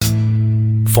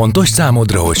Fontos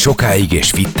számodra, hogy sokáig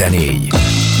és fitten élj.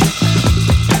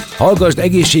 Hallgasd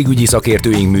egészségügyi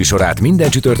szakértőink műsorát minden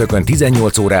csütörtökön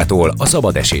 18 órától a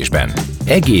szabad esésben.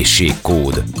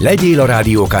 Egészségkód. Legyél a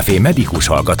Rádiókafé medikus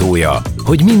hallgatója,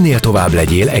 hogy minél tovább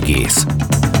legyél egész.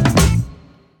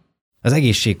 Az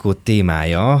egészségkód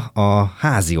témája a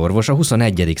háziorvos a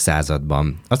 21.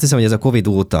 században. Azt hiszem, hogy ez a Covid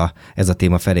óta ez a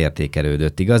téma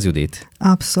felértékelődött, igaz, Judit?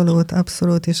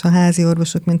 Abszolút, és a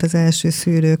háziorvosok, mint az első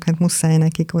szűrők, hát muszáj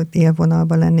nekik ott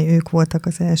élvonalban lenni, ők voltak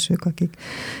az elsők, akik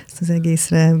ezt az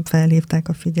egészre felhívták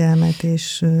a figyelmet,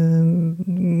 és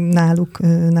náluk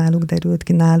derült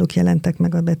ki, náluk jelentek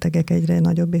meg a betegek egyre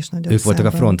nagyobb és nagyobb Ők voltak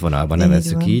a frontvonalban,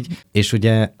 nevezzük így. És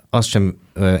ugye az sem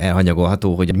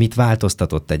elhanyagolható, hogy mit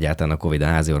változtatott egyáltalán a Covid a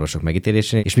háziorvosok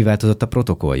megítélésén, és mi változott a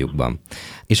protokolljukban.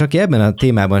 És aki ebben a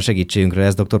témában segítségünkre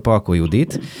lesz, dr. Palkó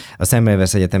Judit, a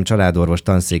Semmelweis Egyetem családorvos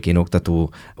tanszékén oktató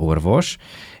orvos,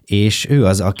 és ő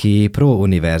az, aki pro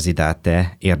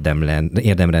universitate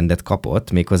érdemrendet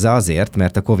kapott, méghozzá azért,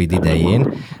 mert a Covid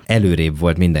idején előrébb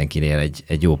volt mindenkinél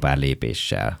egy jó pár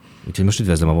lépéssel. Úgyhogy most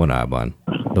üdvözlöm a vonalban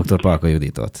dr. Palkó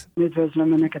Juditot.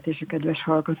 Üdvözlöm Önöket és a kedves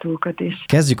hallgatókat is.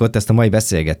 Kezdjük ott ezt a mai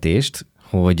beszélgetést,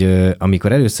 hogy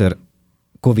amikor először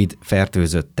Covid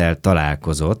fertőzöttel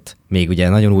találkozott, még ugye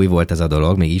nagyon új volt ez a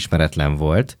dolog, még ismeretlen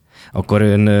volt, akkor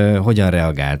ön hogyan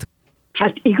reagált?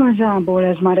 Hát igazából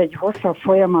ez már egy hosszabb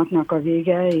folyamatnak a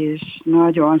vége, és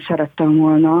nagyon szerettem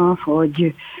volna,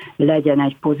 hogy legyen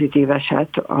egy pozitív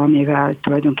eset, amivel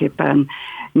tulajdonképpen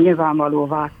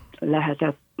nyilvánvalóvá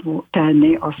lehetett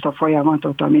tenni azt a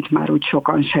folyamatot, amit már úgy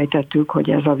sokan sejtettük, hogy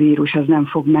ez a vírus ez nem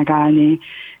fog megállni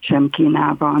sem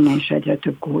Kínában, és egyre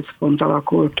több gócpont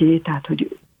alakul ki, tehát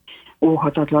hogy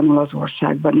óhatatlanul az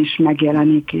országban is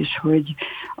megjelenik, és hogy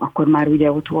akkor már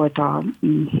ugye ott volt az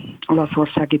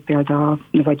olaszországi példa,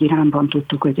 vagy Iránban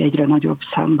tudtuk, hogy egyre nagyobb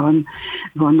számban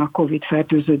vannak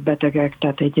Covid-fertőzött betegek,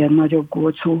 tehát egy ilyen nagyobb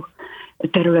gócú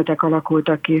területek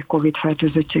alakultak ki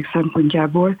Covid-fertőzöttség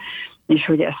szempontjából, és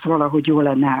hogy ezt valahogy jól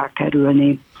lenne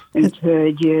elkerülni.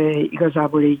 Úgyhogy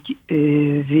igazából így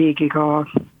végig a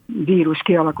vírus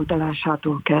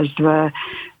kialakulásától kezdve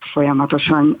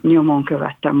folyamatosan nyomon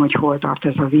követtem, hogy hol tart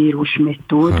ez a vírus, mit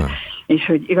tud, és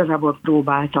hogy igazából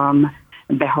próbáltam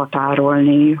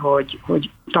behatárolni, hogy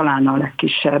talán a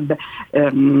legkisebb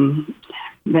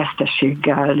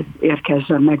veszteséggel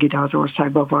érkezzen meg ide az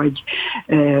országba, vagy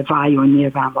váljon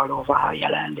nyilvánvalóvá a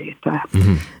jelenléte.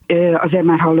 Azért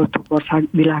már hallottuk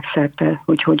világszerte,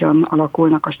 hogy hogyan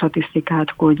alakulnak a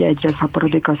statisztikák, hogy egyre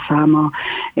szaporodik a száma,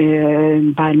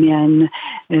 bármilyen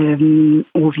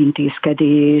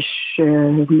óvintézkedés,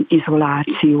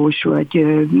 izolációs vagy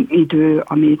idő,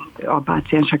 amit a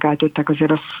páciensek eltöttek,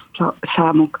 azért a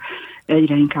számuk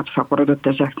egyre inkább szaporodott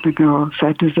ezeknek a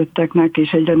fertőzötteknek,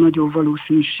 és egyre nagyobb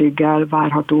valószínűséggel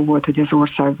várható volt, hogy az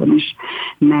országban is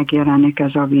megjelenik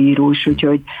ez a vírus,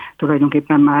 úgyhogy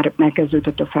tulajdonképpen már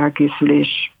megkezdődött a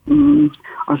felkészülés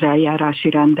az eljárási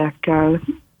rendekkel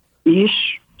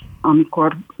is,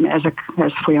 amikor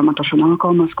ezekhez folyamatosan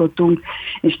alkalmazkodtunk,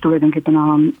 és tulajdonképpen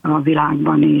a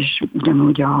világban is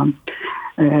ugyanúgy a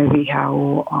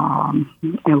WHO, a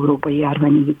Európai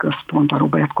Járványügyi Központ, a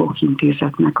Robert Koch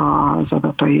intézetnek az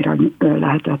adataira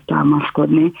lehetett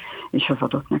támaszkodni, és az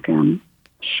adott nekem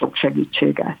sok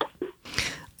segítséget.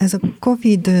 Ez a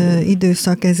Covid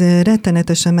időszak, ez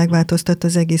rettenetesen megváltoztatta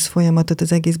az egész folyamatot,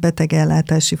 az egész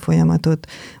betegellátási folyamatot.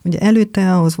 Ugye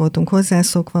előtte ahhoz voltunk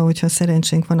hozzászokva, hogyha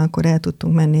szerencsénk van, akkor el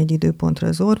tudtunk menni egy időpontra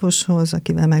az orvoshoz,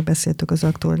 akivel megbeszéltük az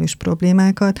aktuális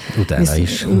problémákat. Utána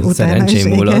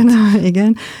szerencsém múlott.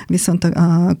 Igen, viszont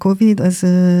a Covid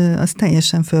az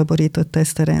teljesen fölborította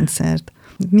ezt a rendszert.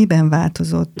 Miben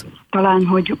változott? Talán,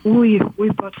 hogy új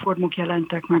platformok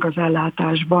jelentek meg az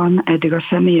ellátásban, eddig a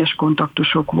személyes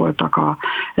kontaktusok voltak a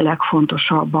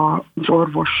legfontosabb az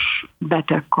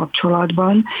orvos-beteg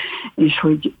kapcsolatban, és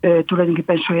hogy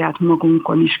tulajdonképpen saját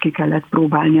magunkon is ki kellett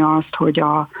próbálni azt, hogy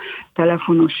a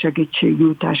telefonos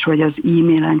segítségnyújtás, vagy az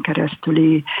e-mailen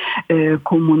keresztüli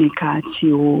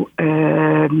kommunikáció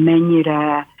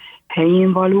mennyire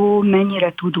helyén való,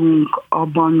 mennyire tudunk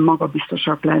abban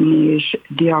magabiztosak lenni és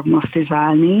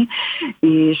diagnosztizálni,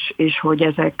 és hogy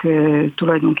ezek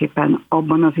tulajdonképpen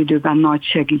abban az időben nagy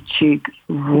segítség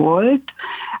volt,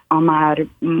 a már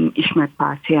ismert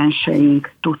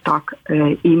pácienseink tudtak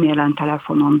e-mailen,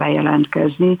 telefonon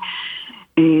bejelentkezni,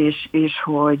 és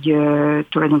hogy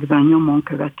tulajdonképpen a nyomon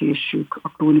követésük, a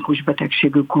krónikus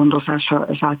betegségük gondozása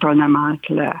ezáltal nem állt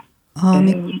le.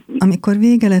 Amikor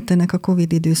vége lett ennek a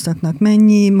Covid időszaknak,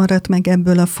 mennyi maradt meg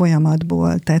ebből a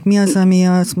folyamatból? Tehát mi az, ami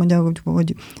azt mondja,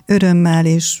 hogy örömmel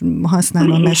és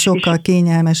használom, mert sokkal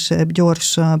kényelmesebb,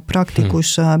 gyorsabb,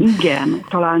 praktikusabb? Igen,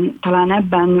 talán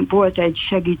ebben volt egy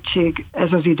segítség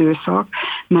ez az időszak,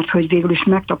 mert hogy végül is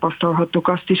megtapasztalhattuk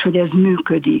azt is, hogy ez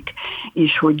működik,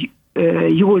 és hogy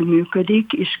jól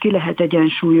működik, és ki lehet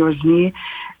egyensúlyozni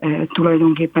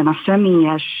tulajdonképpen a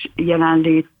személyes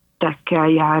jelenlétekkel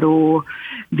járó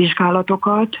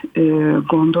vizsgálatokat,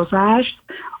 gondozást,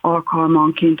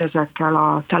 alkalmanként ezekkel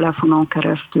a telefonon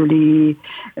keresztüli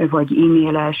vagy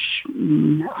e-mailes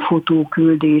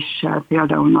fotóküldéssel,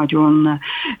 például nagyon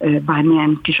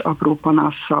bármilyen kis apró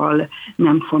panasszal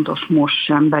nem fontos most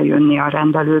sem bejönni a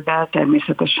rendelőbe.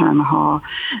 Természetesen, ha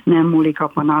nem múlik a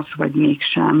panasz, vagy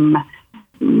mégsem,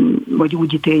 vagy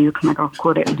úgy ítéljük meg,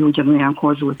 akkor egy ugyanolyan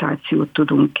konzultációt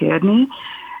tudunk kérni.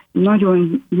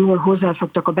 Nagyon jól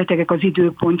hozzászoktak a betegek az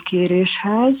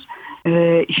időpontkéréshez,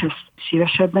 és ezt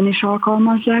szívesebben is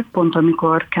alkalmazzák, pont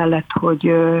amikor kellett,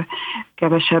 hogy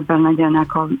kevesebben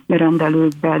legyenek a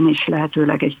rendelőkben, és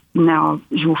lehetőleg ne a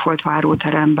zsúfolt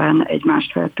váróteremben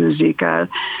egymást fertőzzék el.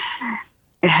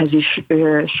 Ehhez is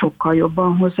sokkal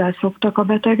jobban hozzászoktak a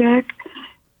betegek,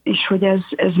 és hogy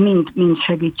ez mind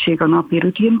segítség a napi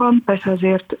rutinban. Persze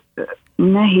azért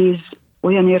nehéz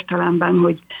olyan értelemben,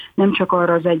 hogy nem csak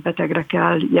arra az egy betegre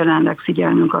kell jelenleg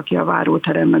figyelnünk, aki a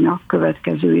váróteremben a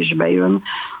következő is bejön,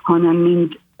 hanem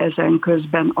mind ezen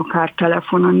közben akár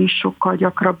telefonon is sokkal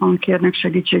gyakrabban kérnek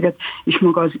segítséget, és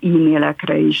maga az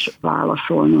e-mailekre is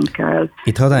válaszolnunk kell.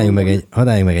 Itt hadd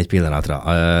álljunk meg egy pillanatra.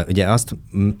 Ugye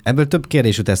ebből több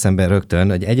kérdés jut eszembe rögtön,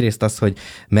 hogy egyrészt az, hogy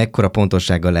mekkora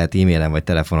pontossággal lehet e-mailen vagy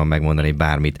telefonon megmondani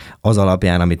bármit, az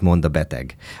alapján, amit mond a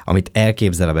beteg, amit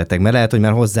elképzel a beteg, mert lehet, hogy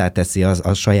már hozzáteszi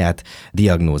a saját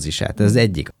diagnózisát. Ez az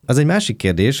egyik. Az egy másik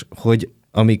kérdés, hogy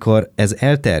amikor ez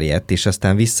elterjedt, és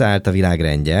aztán visszaállt a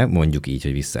világrendje, mondjuk így,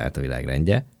 hogy visszaállt a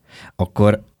világrendje,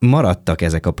 akkor maradtak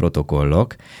ezek a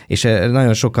protokollok, és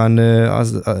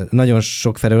nagyon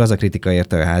sok felől az a kritika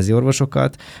érte a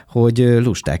háziorvosokat, hogy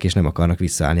lusták és nem akarnak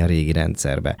visszaállni a régi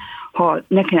rendszerbe. Ha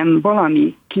nekem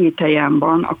valami kételjem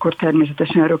van, akkor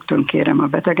természetesen rögtön kérem a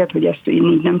beteget, hogy ezt én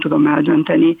így nem tudom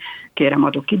eldönteni, kérem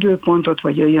adok időpontot,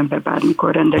 vagy jöjjön be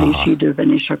bármikor rendelési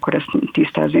időben, és akkor ezt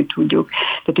tisztázni tudjuk.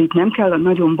 Tehát itt nem kell a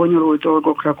nagyon bonyolult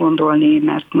dolgokra gondolni,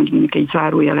 mert mondjuk egy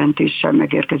zárójelentéssel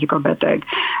megérkezik a beteg,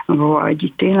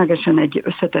 vagy ténylegesen egy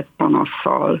összetett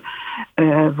panasszal,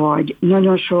 vagy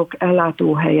nagyon sok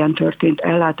ellátóhelyen történt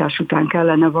ellátás után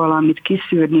kellene valamit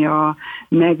kiszűrni a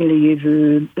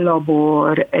meglévő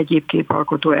labor, egyéb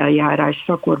képalkotó eljárás,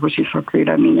 szakorvosi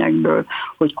szakvéleményekből,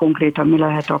 hogy konkrétan mi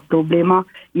lehet a probléma.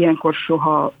 Ilyenkor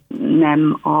soha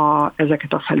nem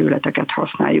ezeket a felületeket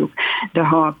használjuk. De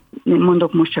ha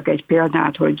mondok most csak egy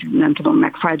példát, hogy nem tudom,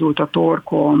 megfájdult a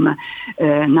torkom,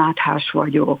 náthás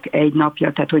vagyok egy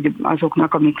napja, tehát hogy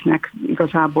azoknak, amiknek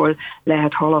igazából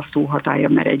lehet halasztó hatálya,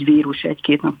 mert egy vírus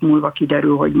egy-két nap múlva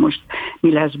kiderül, hogy most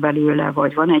mi lesz belőle,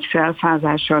 vagy van egy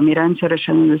felfázása, ami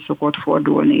rendszeresen elő szokott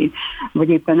fordulni, vagy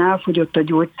éppen elfogyott a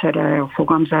gyógyszere, a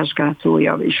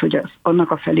fogamzásgátlója, és hogy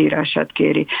annak a felírását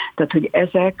kéri. Tehát, hogy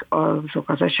ezek azok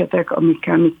az esetek,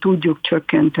 amikkel mi tudjuk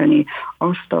csökkenteni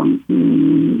azt a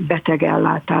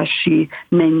betegellátási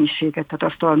mennyiséget,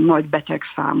 tehát azt a nagy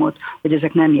betegszámot, hogy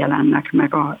ezek nem jelennek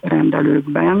meg a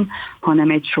rendelőkben, hanem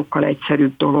egy sokkal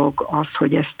egyszerűbb dolog az,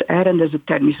 hogy ezt elrendezzük,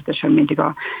 természetesen mindig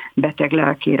a beteg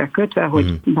lelkére kötve,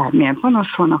 hogy bármilyen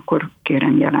panasz van, akkor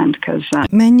kérem jelentkezzen.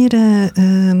 Mennyire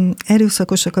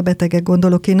erőszakosak a betegek?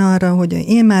 Gondolok én arra, hogy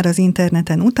én már az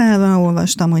interneten utána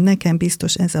olvastam, hogy nekem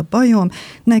biztos ez a bajom,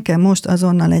 nekem most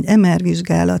azonnal egy MR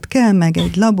vizsgálat kell, meg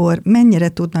egy labor, mennyire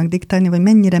tudnak diktálni, vagy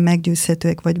mennyire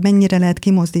meggyőzhetőek, vagy mennyire lehet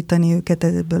kimozdítani őket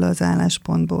ebből az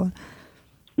álláspontból?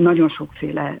 Nagyon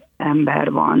sokféle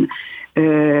ember van.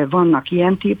 Vannak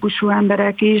ilyen típusú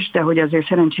emberek is, de hogy azért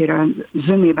szerencsére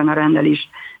zömében a rendelés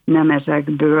nem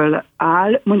ezekből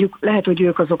áll. Mondjuk lehet, hogy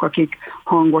ők azok, akik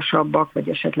hangosabbak, vagy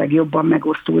esetleg jobban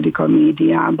megosztódik a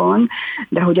médiában,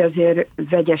 de hogy azért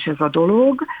vegyes ez a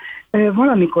dolog.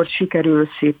 Valamikor sikerül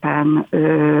szépen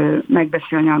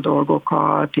megbeszélni a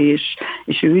dolgokat,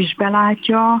 és ő is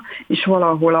belátja, és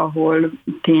valahol, ahol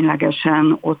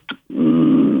ténylegesen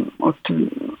ott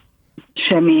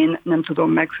semmén nem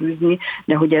tudom megfűzni,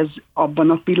 de hogy ez abban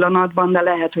a pillanatban, de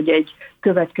lehet, hogy egy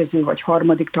következő vagy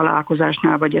harmadik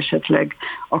találkozásnál, vagy esetleg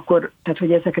akkor, tehát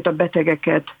hogy ezeket a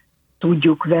betegeket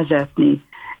tudjuk vezetni,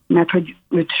 mert hogy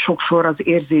őt sokszor az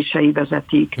érzései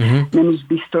vezetik. Nem is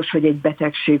biztos, hogy egy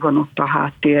betegség van ott a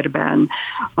háttérben.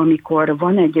 Amikor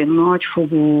van egy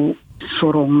nagyfogú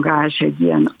szorongás, egy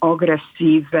ilyen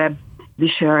agresszívebb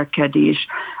viselkedés,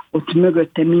 ott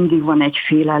mögötte mindig van egy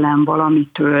félelem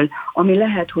valamitől, ami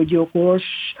lehet, hogy jogos,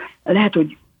 lehet,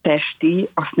 hogy testi,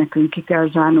 azt nekünk ki kell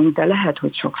zárnunk, de lehet,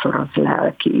 hogy sokszor az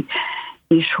lelki.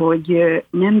 És hogy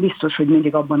nem biztos, hogy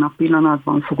mindig abban a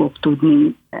pillanatban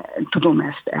tudom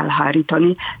ezt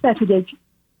elhárítani. Lehet, hogy egy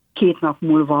 2 nap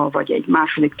múlva, vagy egy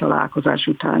második találkozás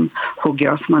után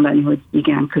fogja azt mondani, hogy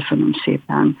igen, köszönöm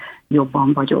szépen,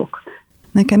 jobban vagyok.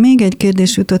 Nekem még egy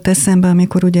kérdés jutott eszembe,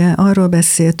 amikor ugye arról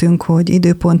beszéltünk, hogy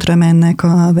időpontra mennek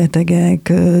a betegek,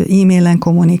 e-mailen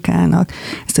kommunikálnak.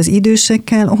 Ezt az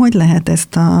idősekkel hogy lehet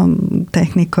ezt a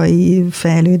technikai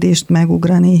fejlődést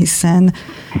megugrani, hiszen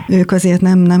ők azért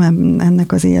nem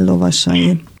ennek az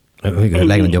éllovasai. A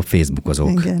legnagyobb Facebookozók.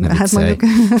 Igen, hát mondjuk...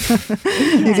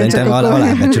 Szerintem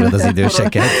alábecsülöd az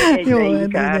időseket.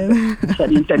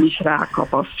 Szerintem is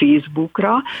rákap a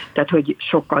Facebookra, tehát hogy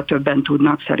sokkal többen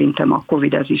tudnak, szerintem a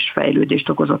Covid ez is fejlődést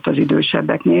okozott az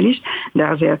idősebbeknél is, de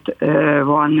azért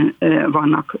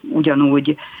vannak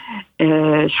ugyanúgy,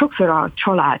 sokszor a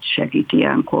család segít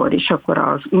ilyenkor, és akkor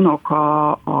az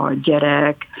unoka, a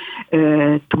gyerek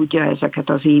tudja ezeket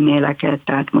az e-maileket,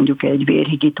 tehát mondjuk egy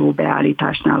vérhigító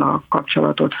beállításnál a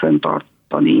kapcsolatot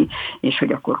fenntartani, és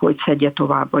hogy akkor hogy szedje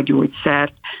tovább a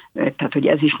gyógyszert, tehát hogy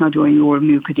ez is nagyon jól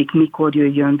működik, mikor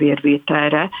jöjjön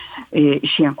vérvételre,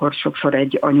 és ilyenkor sokszor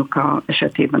egy anyuka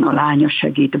esetében a lánya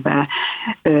segít be,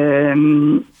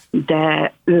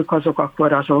 de ők azok,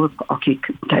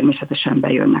 akik természetesen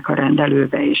bejönnek a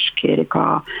rendelőbe, és kérik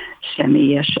a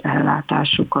személyes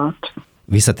ellátásukat.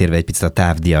 Visszatérve egy picit a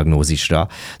távdiagnózisra,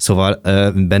 szóval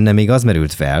benne még az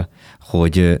merült fel,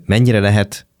 hogy mennyire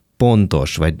lehet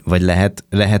pontos, vagy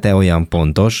lehet-e olyan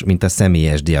pontos, mint a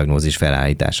személyes diagnózis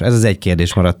felállítása? Ez az egy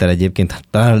kérdés maradt el egyébként,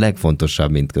 talán a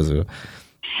legfontosabb mint közül.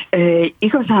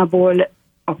 Igazából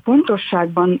a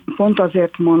pontosságban, pont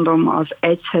azért mondom, az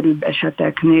egyszerűbb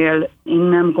eseteknél én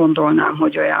nem gondolnám,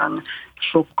 hogy olyan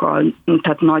sokkal,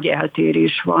 tehát nagy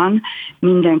eltérés van.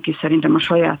 Mindenki szerintem a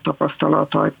saját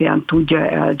tapasztalat alapján tudja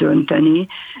eldönteni,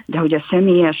 de hogy a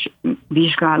személyes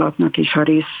vizsgálatnak és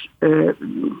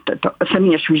a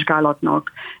személyes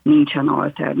vizsgálatnak nincsen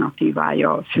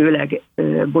alternatívája, főleg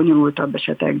bonyolultabb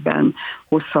esetekben,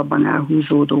 hosszabban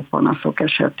elhúzódó panaszok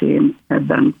esetén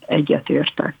ebben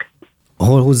egyetértek.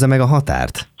 Hol húzza meg a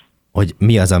határt? Hogy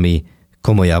mi az, ami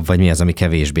komolyabb, vagy mi az, ami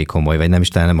kevésbé komoly, vagy nem is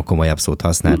talán nem a komolyabb szót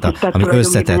használta, ami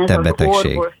összetettebb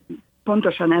betegség.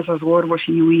 Pontosan ez az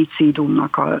orvosi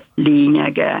juicidumnak a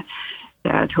lényege.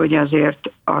 Tehát, hogy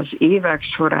azért az évek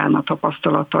során a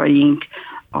tapasztalataink,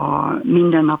 a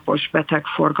mindennapos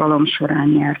betegforgalom során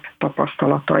nyert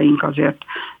tapasztalataink azért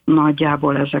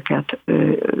nagyjából ezeket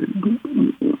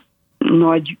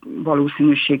nagy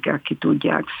valószínűséggel ki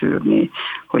tudják szűrni,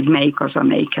 hogy melyik az,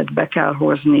 amelyiket be kell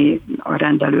hozni a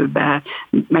rendelőbe,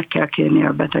 meg kell kérni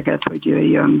a beteget, hogy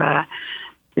jöjjön be,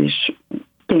 és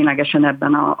ténylegesen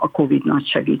ebben a Covid nagy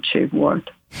segítség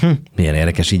volt. Milyen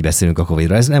érdekes, így beszélünk a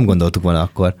Covid-ra. Ezt nem gondoltuk volna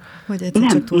akkor. Hogy egyszer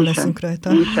csak túl leszünk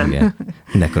rajta. Igen.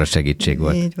 Mindenkor a segítség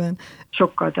volt. Így van.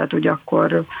 Sokkal, tehát hogy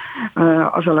akkor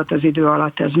az alatt az idő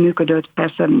alatt ez működött.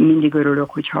 Persze mindig örülök,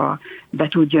 hogyha be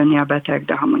tud jönni a beteg,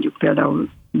 de ha mondjuk például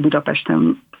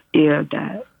Budapesten él,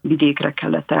 de vidékre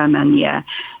kellett elmennie,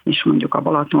 és mondjuk a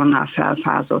Balatonnál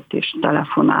felfázott és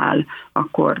telefonál,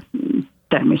 akkor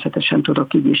természetesen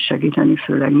tudok így is segíteni,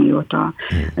 főleg mióta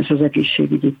ez az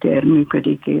egészségügyi tér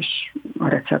működik, és a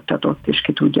receptet ott is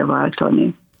ki tudja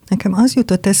váltani. Nekem az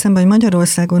jutott eszembe, hogy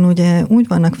Magyarországon ugye úgy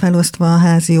vannak felosztva a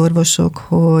házi orvosok,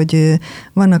 hogy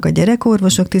vannak a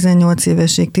gyerekorvosok 18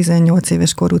 évesig, 18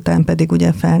 éves kor után pedig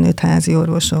ugye felnőtt házi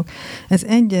orvosok. Ez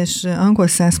egyes angol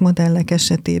száz modellek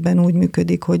esetében úgy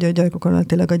működik, hogy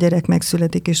gyakorlatilag a gyerek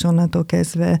megszületik, és onnantól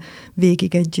kezdve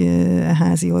végig egy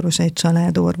házi orvos, egy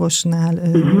családorvosnál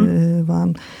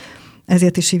van.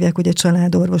 Ezért is hívják ugye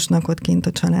családorvosnak ott kint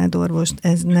a családorvost.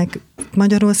 Eznek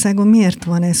Magyarországon miért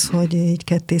van ez, hogy így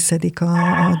kettészedik a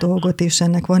dolgot, és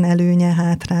ennek van előnye,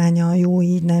 hátránya, jó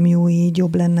így, nem jó így,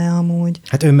 jobb lenne amúgy?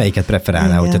 Hát ön melyiket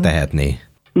preferálná, hogyha tehetné?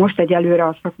 Most egyelőre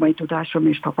a szakmai tudásom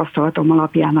és tapasztalatom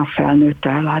alapján a felnőtt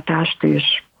ellátást,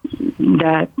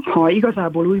 de ha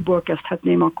igazából újból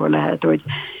kezdhetném, akkor lehet, hogy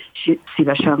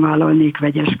szívesen vállalnék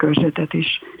vegyes körzetet is.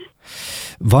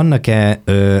 Vannak-e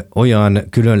olyan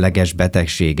különleges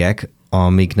betegségek,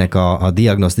 amiknek a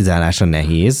diagnosztizálása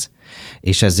nehéz,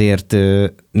 és ezért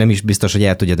nem is biztos, hogy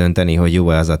el tudja dönteni, hogy jó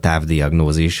az a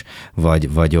távdiagnózis,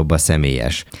 vagy jobb a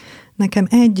személyes? Nekem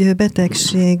egy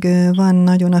betegség van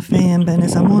nagyon a fejemben,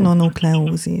 ez a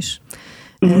mononukleózis.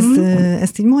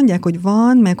 Ezt így mondják, hogy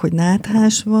van, meg hogy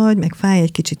náthás vagy, meg fáj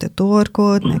egy kicsit a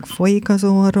torkod, meg folyik az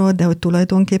orrod, de hogy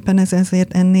tulajdonképpen ez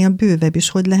azért ennél bővebb is.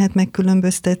 Hogy lehet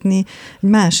megkülönböztetni egy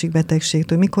másik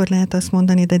betegségtől? Mikor lehet azt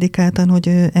mondani dedikáltan, hogy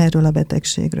erről a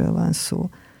betegségről van szó?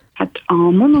 Hát a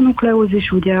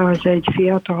mononukleózis ugye az egy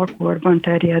fiatal korban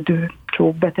terjedő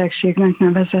csókbetegségnek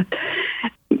nevezett,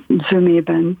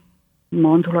 zömében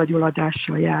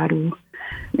mandulagyulladással járó,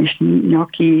 és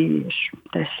nyaki és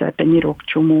testszerte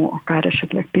nyirokcsomó, akár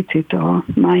esetleg picit a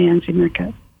májenzimek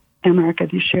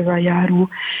emelkedésével járó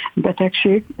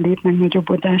betegség,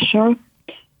 lépmegnagyobbodással,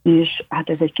 és hát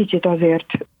ez egy kicsit azért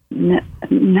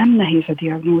nem nehéz a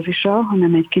diagnózisa,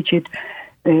 hanem egy kicsit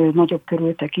nagyobb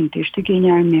körültekintést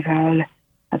igényel, mivel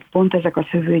hát pont ezek a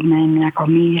szövődmények, a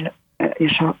mél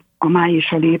és a máj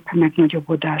és a lép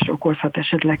megnagyobbodás okozhat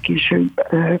esetleg később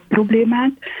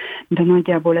problémát, de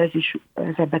nagyjából ez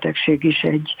a betegség is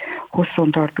egy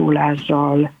hosszantartó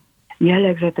lázzal,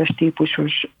 jellegzetes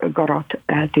típusos garat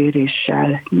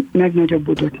eltéréssel,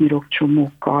 megnagyobbodott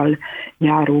nyirokcsomókkal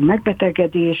járó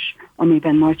megbetegedés,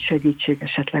 amiben nagy segítség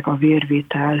esetleg a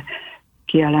vérvétel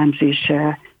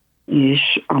kielemzése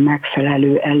és a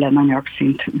megfelelő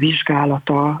ellenanyagszint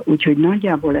vizsgálata, úgyhogy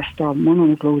nagyjából ezt a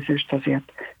mononukleózist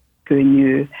azért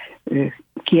könnyű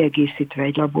kiegészítve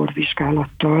egy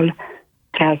laborvizsgálattal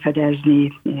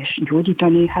felfedezni és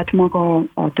gyógyítani. Hát maga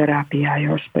a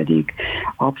terápiája az pedig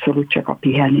abszolút csak a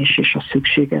pihenés és a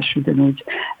szükséges, ugyanúgy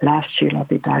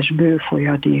lázcsillapítás,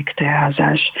 bőfolyadék,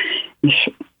 teázás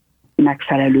és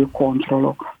megfelelő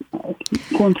kontrollok.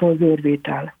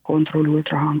 Kontrollvérvétel,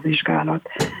 kontrollultrahangvizsgálat.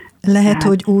 Lehet,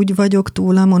 hogy úgy vagyok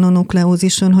túl a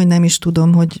mononukleózison, hogy nem is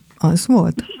tudom, hogy az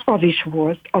volt? Az is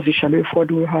volt, az is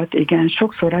előfordulhat, igen.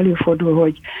 Sokszor előfordul,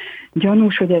 hogy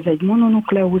gyanús, hogy ez egy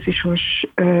mononukleózisos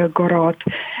garat,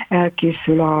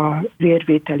 elkészül a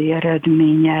vérvételi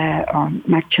eredménye,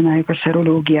 megcsináljuk a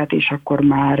szerológiát, és akkor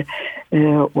már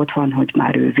ott van, hogy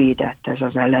már ő védett, ez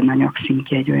az ellenanyag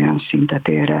szintje egy olyan szintet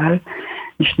ér el,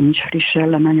 és nincs friss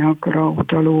ellenanyagra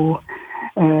utaló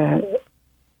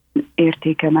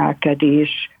értékemelkedés,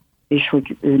 és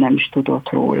hogy ő nem is tudott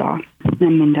róla.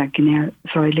 Nem mindenkinél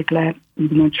zajlik le,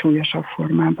 úgymond súlyosabb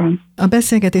formában. A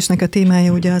beszélgetésnek a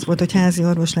témája ugye az volt, hogy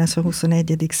háziorvoslásról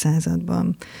 21.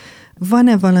 században.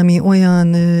 Van-e valami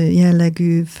olyan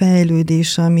jellegű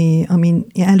fejlődés, ami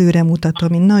előremutató,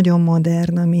 ami nagyon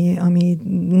modern, ami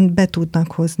be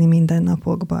tudnak hozni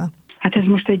mindennapokba? Hát ez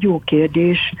most egy jó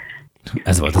kérdés.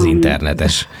 Ez volt az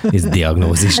internetes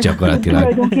diagnózis gyakorlatilag.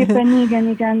 Tulajdonképpen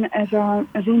igen, ez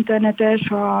az internetes,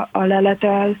 a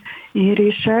leletel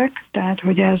érések, tehát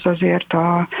hogy ez azért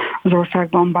az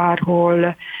országban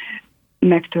bárhol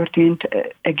megtörtént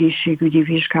egészségügyi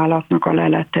vizsgálatnak a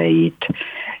leleteit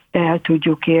el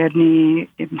tudjuk érni,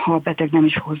 ha a beteg nem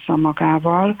is hozza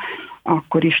magával,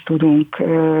 akkor is tudunk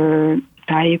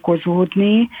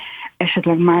tájékozódni.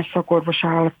 Esetleg más szakorvos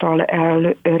által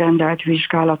elrendelt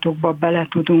vizsgálatokba bele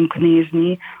tudunk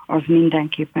nézni, az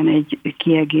mindenképpen egy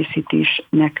kiegészítés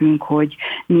nekünk, hogy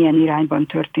milyen irányban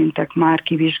történtek már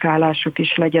kivizsgálások,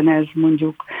 és legyen ez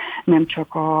mondjuk nem csak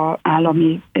az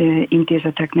állami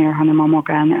intézeteknél, hanem a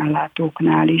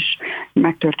magánellátóknál is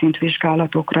megtörtént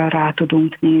vizsgálatokra rá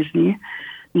tudunk nézni.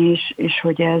 És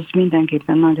hogy ez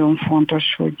mindenképpen nagyon fontos,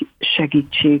 hogy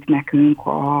segítség nekünk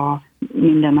a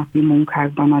mindennapi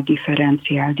munkákban, a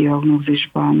differenciál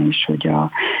diagnózisban, és hogy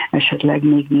esetleg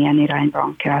még milyen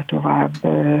irányban kell tovább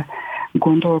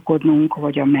gondolkodnunk,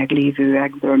 vagy a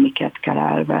meglévőekből miket kell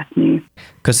elvetni.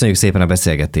 Köszönjük szépen a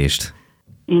beszélgetést!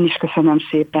 Én is köszönöm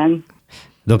szépen!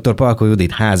 Dr. Palkó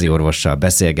Judit háziorvossal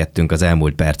beszélgettünk az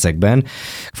elmúlt percekben.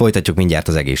 Folytatjuk mindjárt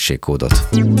az egészségkódot.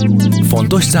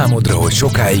 Fontos számodra, hogy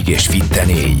sokáig és fitten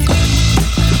élj.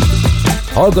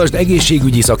 Hallgasd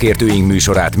egészségügyi szakértőink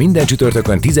műsorát minden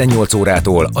csütörtökön 18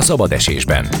 órától a szabad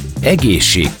esésben.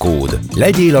 Egészségkód.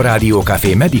 Legyél a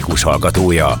Rádiókafé medikus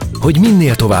hallgatója, hogy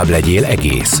minél tovább legyél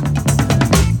egész.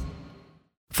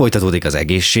 Folytatódik az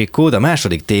egészségkód. A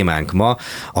második témánk ma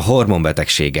a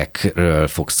hormonbetegségekről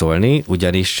fog szólni,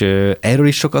 ugyanis erről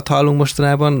is sokat hallunk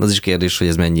mostanában. Az is kérdés, hogy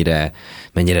ez mennyire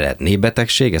lehet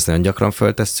népbetegség, ezt nagyon gyakran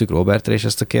föltesszük Robertre is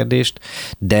ezt a kérdést,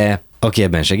 de aki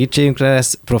ebben segítségünkre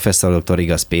lesz, Professzor dr.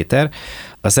 Igaz Péter,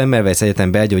 a Semmelweis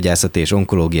Egyetem Belgyógyászati és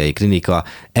Onkológiai Klinika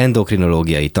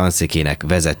Endokrinológiai Tanszékének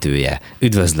vezetője.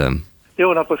 Üdvözlöm!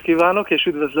 Jó napot kívánok, és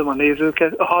üdvözlöm a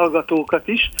nézőket, a hallgatókat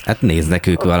is. Hát néznek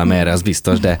ők valamerre, az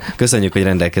biztos, de köszönjük, hogy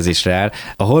rendelkezésre áll.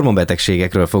 A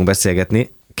hormonbetegségekről fogunk beszélgetni.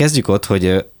 Kezdjük ott,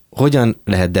 hogy hogyan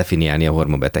lehet definiálni a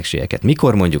hormonbetegségeket.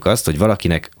 Mikor mondjuk azt, hogy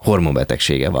valakinek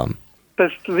hormonbetegsége van?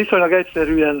 Ezt viszonylag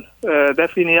egyszerűen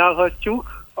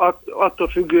definiálhatjuk, attól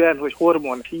függően, hogy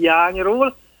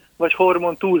hormonhiányról, vagy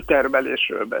hormon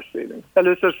túltermelésről beszélünk.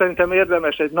 Először szerintem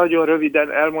érdemes egy nagyon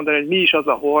röviden elmondani, hogy mi is az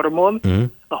a hormon.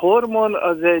 A hormon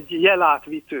az egy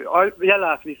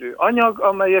jelátviző anyag,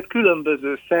 amelyet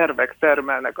különböző szervek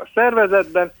termelnek a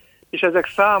szervezetben, és ezek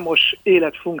számos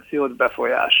életfunkciót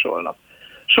befolyásolnak.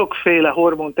 Sokféle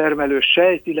hormontermelő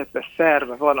sejt, illetve szerv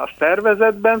van a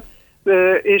szervezetben,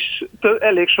 és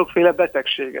elég sokféle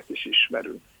betegséget is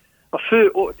ismerünk. A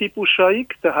fő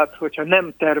típusaik, tehát hogyha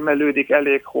nem termelődik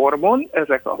elég hormon,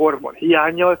 ezek a hormon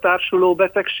hiánnyal társuló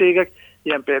betegségek,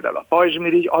 ilyen például a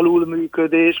pajzsmirigy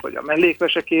alulműködés, vagy a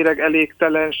mellékvesekéreg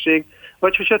elégtelenség,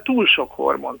 vagy hogyha túl sok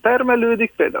hormon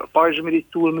termelődik, például a pajzsmirigy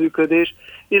túlműködés,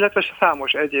 illetve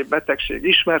számos egyéb betegség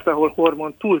ismert, ahol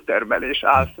hormon túltermelés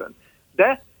áll fönn.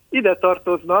 De ide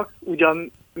tartoznak,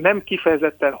 ugyan nem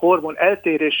kifejezetten hormon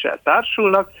eltéréssel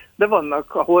társulnak, de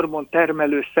vannak a hormon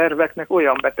termelő szerveknek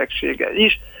olyan betegségei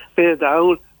is,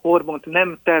 például hormont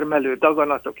nem termelő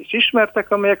daganatok is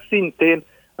ismertek, amelyek szintén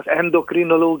az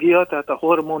endokrinológia, tehát a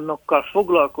hormonokkal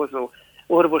foglalkozó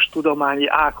orvostudományi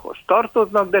ághoz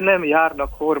tartoznak, de nem járnak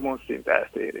hormonszint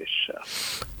eltéréssel.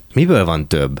 Miből van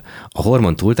több? A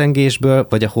hormon túltengésből,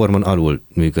 vagy a hormon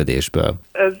alulműködésből?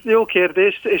 Ez jó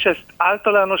kérdés, és ezt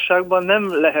általánosságban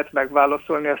nem lehet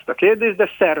megválaszolni ezt a kérdést, de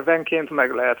szervenként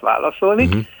meg lehet válaszolni.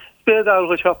 Például,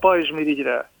 hogyha a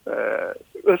pajzsmirigyre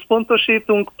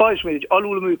összpontosítunk, pajzsmirigy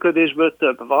alulműködésből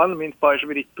több van, mint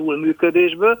pajzsmirigy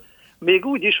túlműködésből, még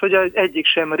úgy is, hogy egyik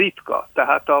sem ritka,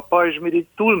 tehát a pajzsmirigy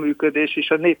túlműködés is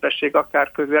a népesség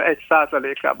akár közel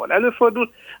 1%-ában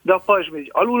előfordul, de a pajzsmirigy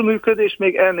alulműködés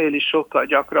még ennél is sokkal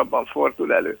gyakrabban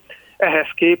fordul elő. Ehhez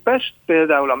képest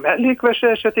például a mellékvese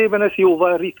esetében ez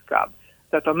jóval ritkább.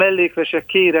 Tehát a mellékvese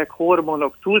kéreg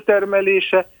hormonok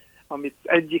túltermelése, amit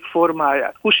egyik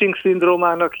formáját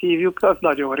Cushing-szindrómának hívjuk, az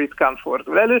nagyon ritkán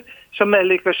fordul elő, és a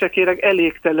mellékvesekéreg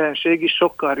elégtelenség is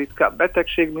sokkal ritkább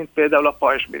betegség, mint például a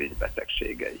pajzsmirigy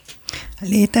betegségei.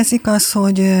 Létezik az,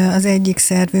 hogy az egyik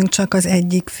szervünk csak az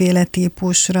egyikféle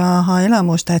típusra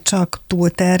hajlamos, tehát csak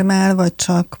túltermel, vagy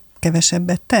csak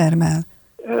kevesebbet termel?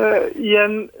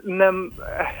 Ilyen nem,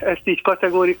 ezt így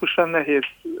kategórikusan nehéz,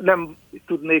 nem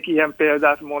tudnék ilyen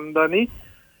példát mondani,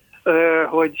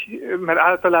 mert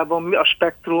általában a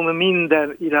spektrum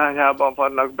minden irányában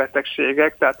vannak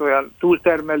betegségek, tehát olyan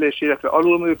túltermelés, illetve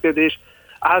alulműködés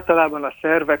általában a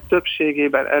szervek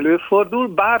többségében előfordul,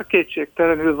 bár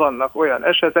kétségtelenül vannak olyan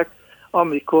esetek,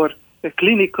 amikor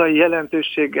klinikai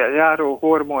jelentőséggel járó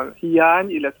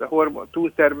hormonhiány, illetve hormon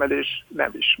túltermelés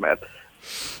nem ismert.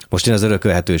 Most jön az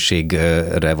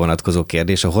örökölhetőségre vonatkozó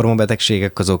kérdés. A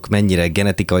hormonbetegségek azok mennyire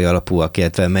genetikai alapúak,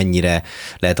 illetve mennyire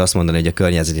lehet azt mondani, hogy a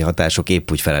környezeti hatások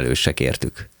épp úgy felelősek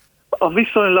értük? A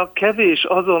viszonylag kevés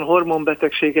azon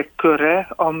hormonbetegségek köre,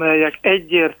 amelyek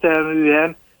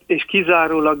egyértelműen és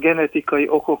kizárólag genetikai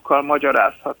okokkal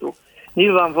magyarázhatók.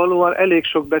 Nyilvánvalóan elég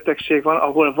sok betegség van,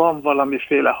 ahol van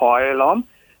valamiféle hajlam,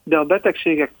 de a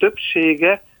betegségek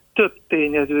többsége több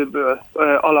tényezőből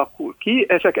alakul ki.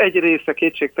 Ezek egy része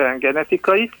kétségtelen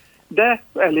genetikai, de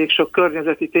elég sok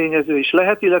környezeti tényező is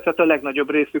lehet, illetve a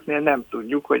legnagyobb részüknél nem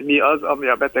tudjuk, hogy mi az, ami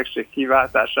a betegség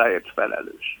kiváltásáért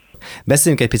felelős.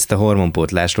 Beszéljünk egy picit a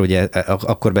hormonpótlásról, ugye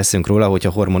akkor beszélünk róla,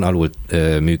 hogyha hormon alul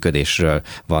működésről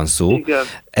van szó. Igen.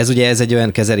 Ez egy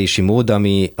olyan kezelési mód,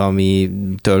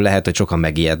 amitől lehet, hogy sokan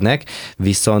megijednek,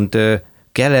 viszont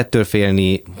kell ettől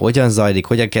félni, hogyan zajlik,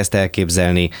 hogyan kezd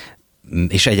elképzelni,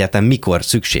 és egyáltalán mikor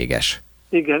szükséges?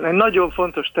 Igen, egy nagyon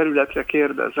fontos területre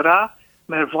kérdez rá,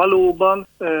 mert valóban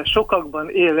sokakban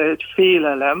él egy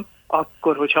félelem,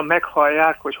 akkor, hogyha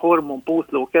meghallják, hogy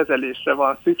hormonpótló kezelésre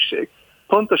van szükség.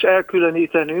 Fontos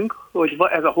elkülönítenünk, hogy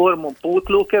ez a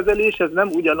hormonpótló kezelés, ez nem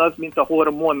ugyanaz, mint a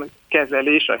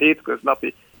hormonkezelés a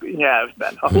hétköznapi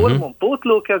nyelvben. A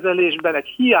hormonpótló kezelésben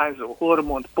egy hiányzó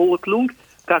hormont pótlunk,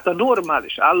 tehát a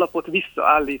normális állapot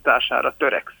visszaállítására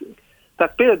törekszünk.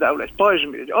 Tehát például egy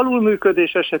pajzsmirigy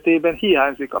alulműködés esetében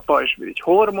hiányzik a pajzsmirigy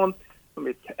hormon,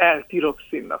 amit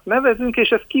L-tiroxinnak nevezünk, és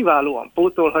ezt kiválóan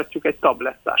pótolhatjuk egy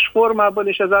tablettás formában,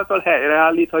 és ezáltal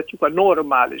helyreállíthatjuk a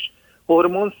normális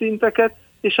hormonszinteket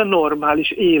és a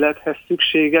normális élethez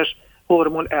szükséges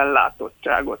hormon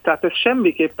ellátottságot. Tehát ez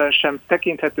semmiképpen sem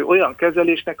tekinthető olyan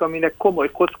kezelésnek, aminek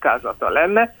komoly kockázata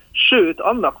lenne, sőt,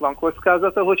 annak van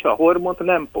kockázata, hogyha a hormont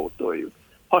nem pótoljuk.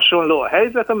 Hasonló a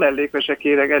helyzet a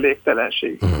mellékvesekéreg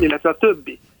elégtelenség, illetve a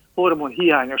többi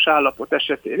hormonhiányos állapot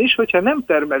esetén is, hogyha nem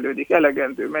termelődik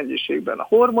elegendő mennyiségben a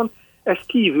hormon, ezt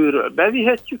kívülről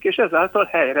bevihetjük, és ezáltal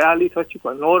helyreállíthatjuk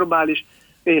a normális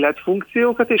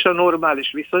életfunkciókat és a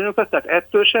normális viszonyokat, tehát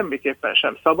ettől semmiképpen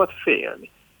sem szabad félni.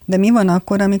 De mi van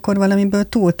akkor, amikor valamiből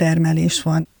túltermelés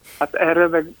van? Hát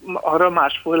arra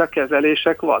másfajta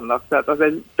kezelések vannak, tehát az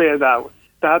egy például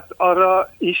Tehát arra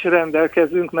is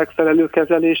rendelkezünk megfelelő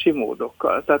kezelési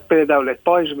módokkal. Tehát például egy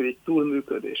pajzsmirigy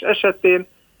túlműködés esetén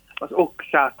az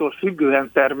okától függően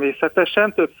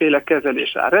természetesen többféle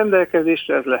kezelés áll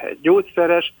rendelkezésre, ez lehet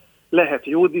gyógyszeres, lehet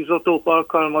jódizotóp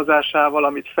alkalmazásával,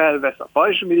 amit felvesz a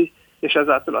pajzsmirigy, és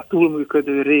ezáltal a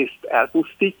túlműködő részt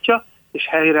elpusztítja, és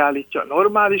helyreállítja a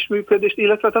normális működést,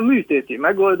 illetve a műtéti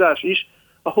megoldás is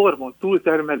a hormon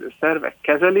túltermelő szervek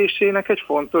kezelésének egy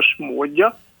fontos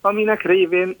módja, aminek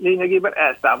révén lényegében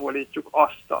eltávolítjuk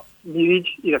azt a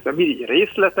mirigy, illetve mirigy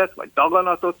részletet, vagy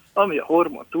daganatot, ami a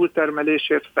hormon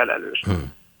túltermelésért felelős.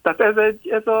 Tehát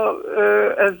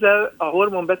ezzel a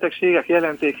hormonbetegségek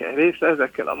jelentékeny része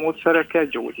ezekkel a módszerekkel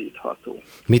gyógyítható.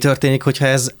 Mi történik, hogyha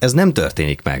ez nem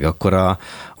történik meg? Akkor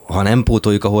ha nem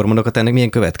pótoljuk a hormonokat, ennek milyen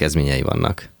következményei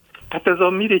vannak? Tehát ez a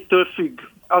mirigytől függ.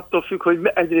 Attól függ, hogy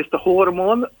egyrészt a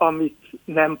hormon, amit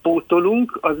nem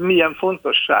pótolunk, az milyen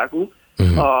fontosságú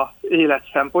a élet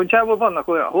szempontjából. Vannak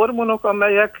olyan hormonok,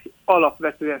 amelyek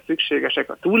alapvetően szükségesek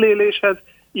a túléléshez,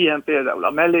 ilyen például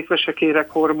a mellékvesekérek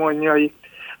hormonjai,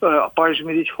 a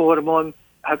pajzsmirigy hormon,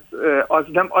 hát az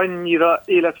nem annyira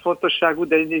életfontosságú,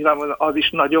 de nyilvánvalóan az is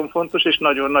nagyon fontos, és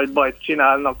nagyon nagy bajt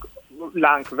csinálnak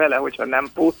lánk vele, hogyha nem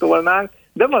pótolnánk.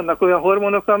 De vannak olyan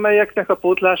hormonok, amelyeknek a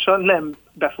pótlása nem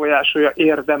befolyásolja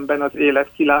érdemben az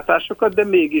életkilátásokat, de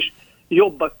mégis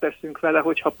jobbat teszünk vele,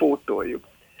 hogyha pótoljuk.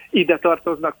 Ide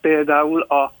tartoznak például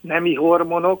a nemi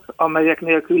hormonok, amelyek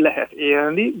nélkül lehet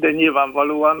élni, de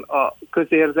nyilvánvalóan a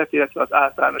közérzet, illetve az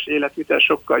általános életvitel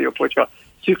sokkal jobb, hogyha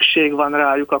szükség van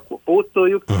rájuk, akkor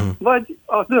pótoljuk. Vagy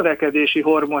a növekedési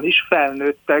hormon is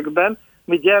felnőttekben,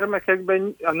 mi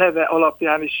gyermekekben a neve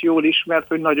alapján is jól ismert,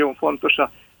 hogy nagyon fontos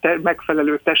a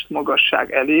megfelelő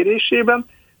testmagasság elérésében,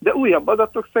 de újabb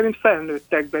adatok szerint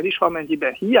felnőttekben is,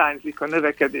 amennyiben hiányzik a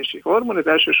növekedési hormon, ez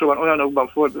elsősorban olyanokban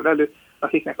fordul elő,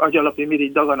 akiknek agyalapi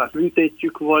mirigy daganat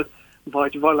műtétjük volt,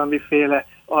 vagy valamiféle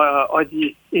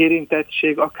agyi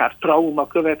érintettség, akár trauma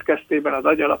következtében az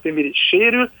agyalapi mirigy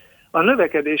sérül, a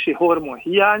növekedési hormon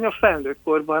hiánya felnőtt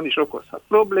korban is okozhat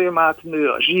problémát, nő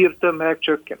a zsírtömeg,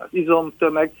 csökken az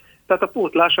izomtömeg, tehát a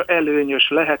pótlása előnyös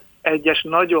lehet egyes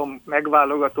nagyon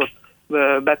megválogatott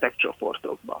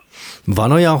betegcsoportokban.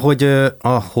 Van olyan, hogy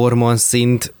a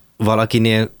hormonszint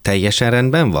valakinél teljesen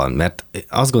rendben van? Mert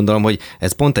azt gondolom, hogy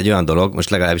ez pont egy olyan dolog, most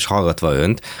legalábbis hallgatva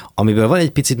önt, amiből van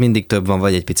egy picit mindig több van,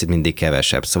 vagy egy picit mindig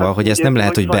kevesebb. Szóval, hát, hogy ezt nem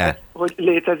lehet, hogy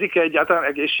létezik egyáltalán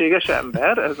egészséges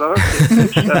ember? Ez a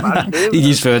így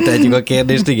is föltehetjük a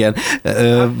kérdést, igen.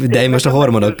 De én most a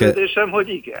hormonok... Kérdésem, hogy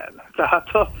igen. Tehát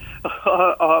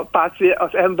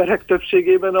az emberek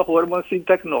többségében a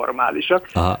hormonszintek normálisak.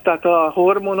 Aha. Tehát a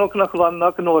hormonoknak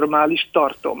vannak normális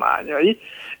tartományai,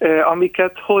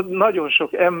 amiket nagyon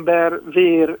sok ember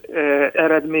vér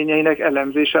eredményeinek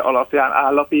elemzése alapján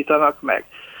állapítanak meg.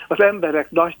 Az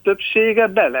emberek nagy többsége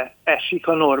beleesik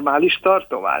a normális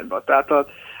tartományba. Tehát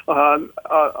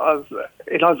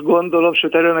én azt gondolom,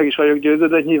 sőt erről meg is vagyok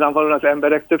győződve, hogy nyilvánvalóan az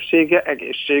emberek többsége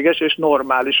egészséges és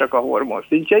normálisak a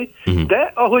hormonszintjei,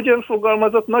 de ahogy ön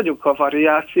fogalmazott, nagyok a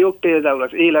variációk, például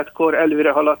az életkor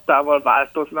előre haladtával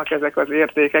változnak ezek az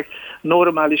értékek,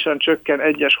 normálisan csökken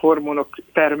egyes hormonok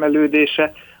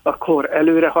termelődése a kor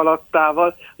előre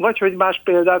haladtával, vagy hogy más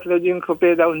példát vegyünk, ha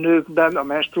például nőkben a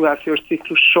menstruációs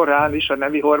ciklus során is a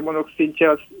nemi hormonok szintje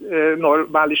az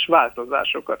normális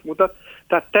változásokat mutat.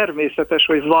 Tehát természetes,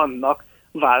 hogy vannak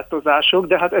változások,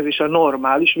 de hát ez is a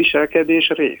normális viselkedés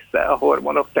része a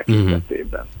hormonok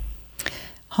tekintetében.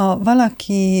 Ha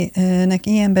valakinek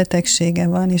ilyen betegsége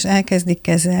van, és elkezdik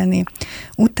kezelni,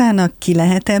 utána ki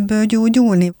lehet ebből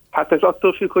gyógyulni? Hát ez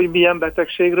attól függ, hogy milyen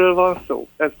betegségről van szó.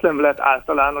 Ezt nem lehet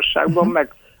általánosságban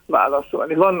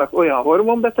megválaszolni. Vannak olyan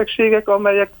hormonbetegségek,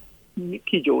 amelyek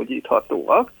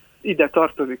kigyógyíthatóak. Ide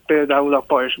tartozik például a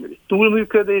pajzsmirigy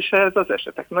túlműködése, ez az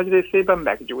esetek nagy részében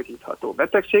meggyógyítható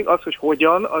betegség. Az, hogy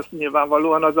hogyan, az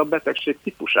nyilvánvalóan az a betegség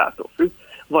típusától függ.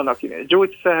 Van, akinél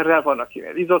gyógyszerrel, van,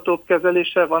 akinél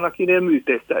izotópkezeléssel, van, akinél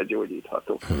műtéttel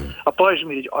gyógyítható. A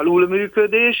pajzsmirigy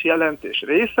alulműködés jelentős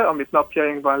része, amit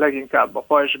napjainkban leginkább a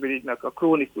pajzsmirigynek a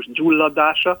krónikus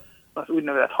gyulladása, az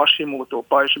úgynevezett Hashimoto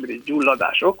pajzsmirigy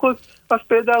gyulladás okoz, az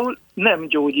például nem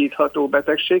gyógyítható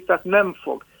betegség, tehát nem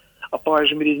fog a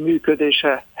pajzsmirigy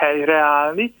működése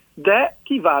helyreállni, de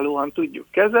kiválóan tudjuk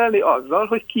kezelni azzal,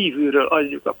 hogy kívülről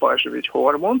adjuk a pajzsmirigy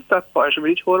hormont, tehát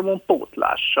pajzsmirigy hormon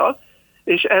pótlással,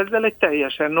 és ezzel egy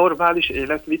teljesen normális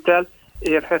életvitel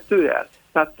érhető el.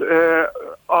 Tehát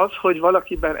az, hogy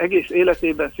valakiben egész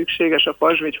életében szükséges a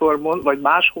pajzsmirigy hormon, vagy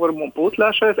más hormon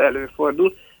pótlása, ez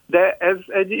előfordul, de ez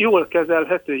egy jól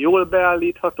kezelhető, jól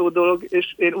beállítható dolog,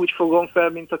 és én úgy fogom fel,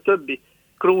 mint a többi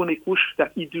krónikus,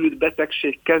 tehát idült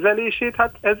betegség kezelését,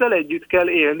 hát ezzel együtt kell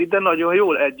élni, de nagyon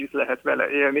jól együtt lehet vele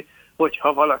élni,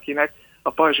 hogyha valakinek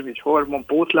a pajzsmirigy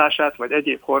hormonpótlását, vagy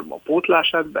egyéb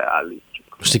hormonpótlását beállítjuk.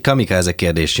 Most egy kamikáze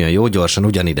kérdés jön, jó gyorsan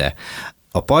ugyanide.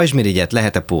 A pajzsmirigyet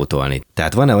lehet-e pótolni?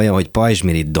 Tehát van-e olyan, hogy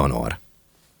pajzsmirigy donor?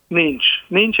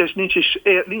 Nincs, és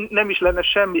nem is lenne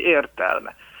semmi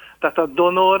értelme. Tehát a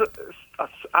donor,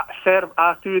 a szerv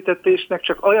átültetésnek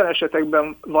csak olyan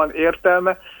esetekben van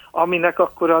értelme, aminek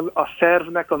akkor a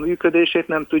szervnek a működését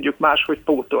nem tudjuk máshogy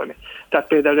pótolni. Tehát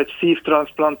például egy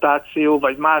szívtranszplantáció,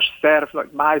 vagy más szerv, vagy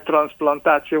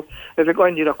májtranszplantáció, ezek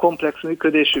annyira komplex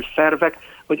működésű szervek,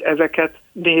 hogy ezeket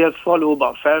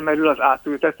valóban felmerül az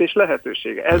átültetés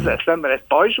lehetősége. Ezzel szemben egy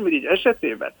pajzsmirigy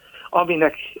esetében,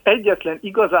 aminek egyetlen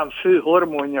igazán fő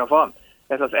hormonja van,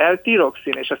 ez az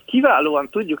L-tiroxin, és ezt kiválóan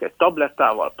tudjuk egy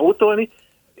tablettával pótolni,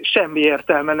 semmi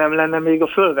értelme nem lenne még a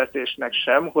fölvetésnek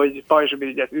sem, hogy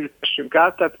pajzsmirigyet ültessünk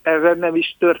át, tehát ezzel nem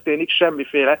is történik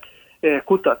semmiféle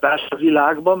kutatás a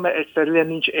világban, mert egyszerűen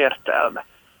nincs értelme.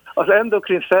 Az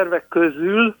endokrin szervek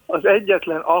közül az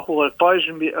egyetlen, ahol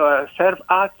szerv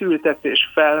átültetés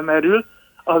felmerül,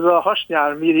 az a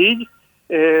hasnyálmirigy,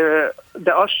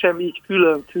 de az sem így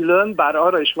külön-külön, bár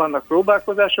arra is vannak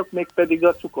próbálkozások, mégpedig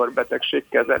a cukorbetegség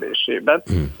kezelésében.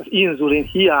 Az inzulin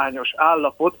hiányos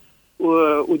állapot,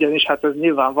 ugyanis hát ez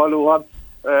nyilvánvalóan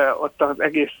ott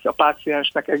a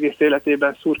páciensnek egész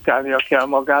életében szurkálnia kell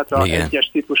magát az egyes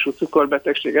típusú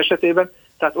cukorbetegség esetében.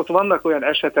 Tehát ott vannak olyan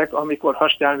esetek, amikor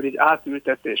hasnyálmirigy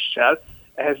átültetéssel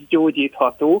ez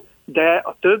gyógyítható, de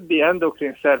a többi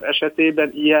endokrin szerv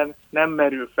esetében ilyen nem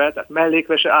merül fel, tehát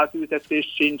mellékvese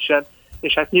átültetés sincsen,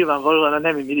 és hát nyilvánvalóan a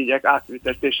nemi mirigyek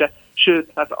átültetése,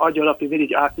 sőt, hát agyalapi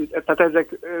mirigy átültetése, tehát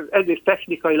ezek egyrészt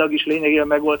technikailag is lényegében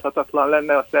megoldhatatlan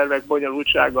lenne a szervek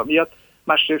bonyolultsága miatt,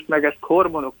 másrészt meg ezt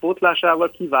hormonok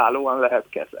pótlásával kiválóan lehet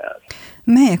kezelni.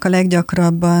 Melyek a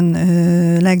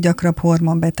leggyakrabb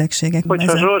hormonbetegségek?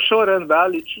 Hogyha sorrendbe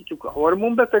állítjuk a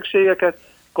hormonbetegségeket,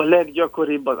 akkor a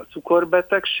leggyakoribb az a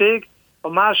cukorbetegség, a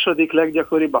második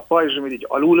leggyakoribb a pajzsmirigy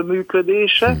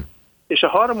alulműködése, és a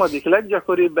harmadik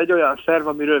leggyakoribb egy olyan szerv,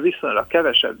 amiről viszonylag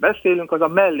keveset beszélünk, az a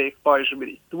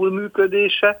mellékpajzsmirigy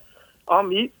túlműködése,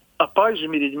 ami a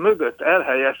pajzsmirigy mögött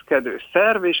elhelyezkedő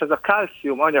szerv, és ez a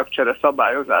kálcium anyagcsere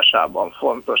szabályozásában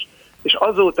fontos. És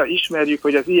azóta ismerjük,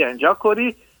 hogy az ilyen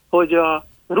gyakori, hogy a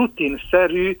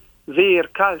rutinszerű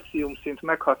vér-kálciumszint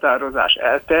meghatározás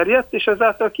elterjedt, és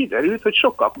ezáltal kiderült, hogy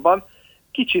sokakban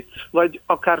kicsit, vagy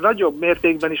akár nagyobb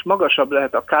mértékben is magasabb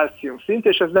lehet a kálciumszint,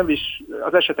 és ez nem is,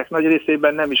 az esetek nagy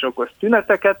részében nem is okoz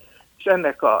tüneteket, és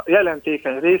ennek a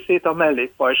jelentékeny részét a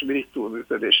mellékpajzsmirigy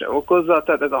túlműködése okozza,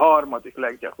 tehát ez a harmadik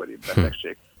leggyakoribb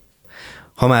betegség.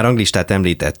 Ha már ranglistát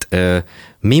említett,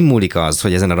 mi múlik az,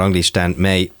 hogy ezen a ranglistán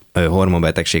mely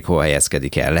hormonbetegség hol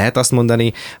helyezkedik el? Lehet azt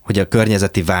mondani, hogy a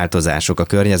környezeti változások, a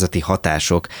környezeti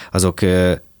hatások, azok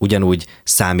ugyanúgy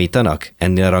számítanak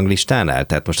ennél a ranglistánál?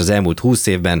 Tehát most az elmúlt 20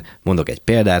 évben mondok egy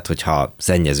példát, hogyha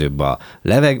szennyezőbb a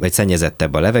levegő, vagy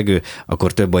szennyezettebb a levegő,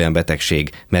 akkor több olyan betegség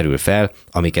merül fel,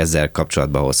 amik ezzel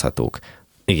kapcsolatba hozhatók.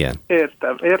 Igen.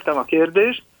 Értem a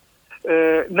kérdést.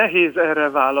 Nehéz erre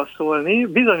válaszolni.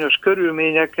 Bizonyos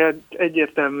körülményeket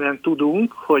egyértelműen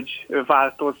tudunk, hogy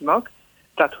változnak.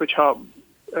 Tehát, hogyha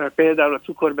például a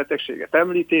cukorbetegséget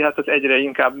említi, hát az egyre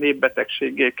inkább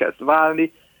népbetegséggé kezd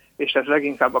válni, és ez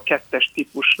leginkább a 2-es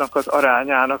típusnak az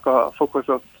arányának a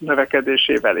fokozott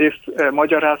növekedésével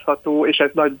magyarázható, és ez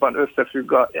nagyban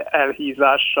összefügg az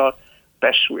elhízással,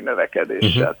 testsúly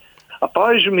növekedéssel. A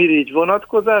pajzsmirigy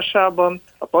vonatkozásában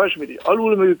a pajzsmirigy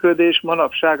alulműködés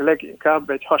manapság leginkább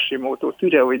egy Hashimoto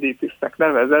tireoiditisnek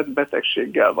nevezett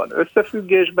betegséggel van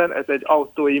összefüggésben, ez egy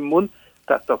autoimmun,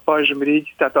 tehát a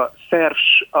pajzsmirigy, tehát a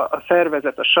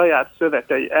szervezet a saját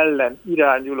szövetei ellen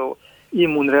irányuló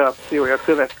immunreakciója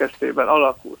következtében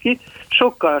alakul ki.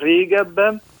 Sokkal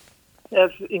régebben ez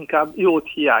inkább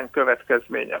jódhiány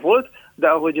következménye volt, de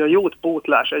ahogy a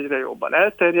jódpótlás egyre jobban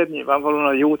elterjed, nyilvánvalóan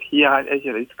a jódhiány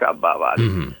egyre ritkábbá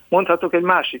válik. Mondhatok egy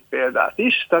másik példát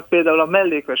is, tehát például a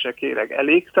mellékvesekéreg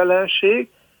elégtelenség,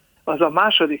 az a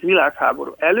második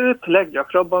világháború előtt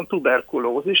leggyakrabban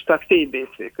tuberkulózis, tehát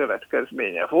TBC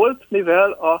következménye volt,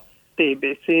 mivel a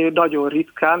TBC nagyon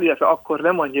ritkán, illetve akkor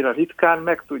nem annyira ritkán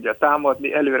meg tudja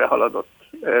támadni előre haladott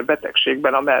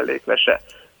betegségben a mellékvese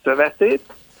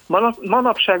szövetét.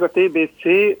 Manapság a TBC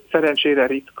szerencsére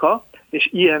ritka, és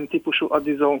ilyen típusú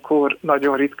addizonkór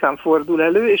nagyon ritkán fordul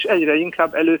elő, és egyre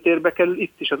inkább előtérbe kerül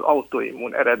itt is az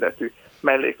autoimmun eredetű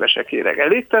mellékvesekéreg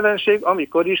elégtelenség,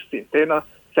 amikor is szintén a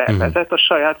szervezet a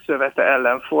saját szövete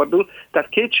ellen fordul. Tehát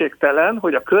kétségtelen,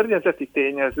 hogy a környezeti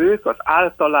tényezők, az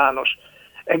általános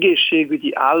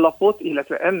egészségügyi állapot,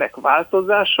 illetve ennek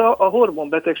változása a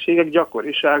hormonbetegségek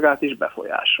gyakoriságát is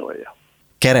befolyásolja.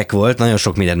 Kerek volt, nagyon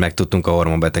sok mindent megtudtunk a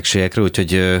hormonbetegségekről,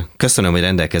 úgyhogy köszönöm, hogy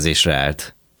rendelkezésre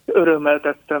állt. Örömmel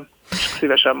tettem,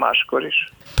 szívesen máskor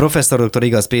is. Professzor dr.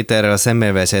 Igaz Péterrel, a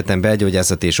Semmelweis Egyetem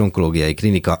Belgyógyászati és Onkológiai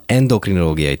Klinika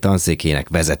Endokrinológiai Tanszékének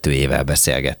vezetőjével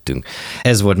beszélgettünk.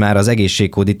 Ez volt már az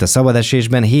Egészségkód itt a Szabad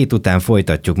Esésben, hét után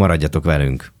folytatjuk, maradjatok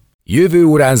velünk. Jövő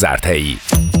órán zárt helyi.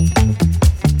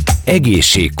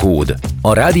 Egészségkód.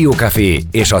 A Rádiókafé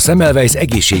és a Semmelweis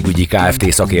Egészségügyi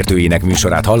Kft. Szakértőjének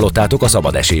műsorát hallottátok a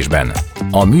Szabad Esésben.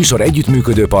 A műsor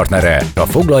együttműködő partnere a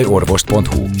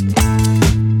foglalorvost.hu.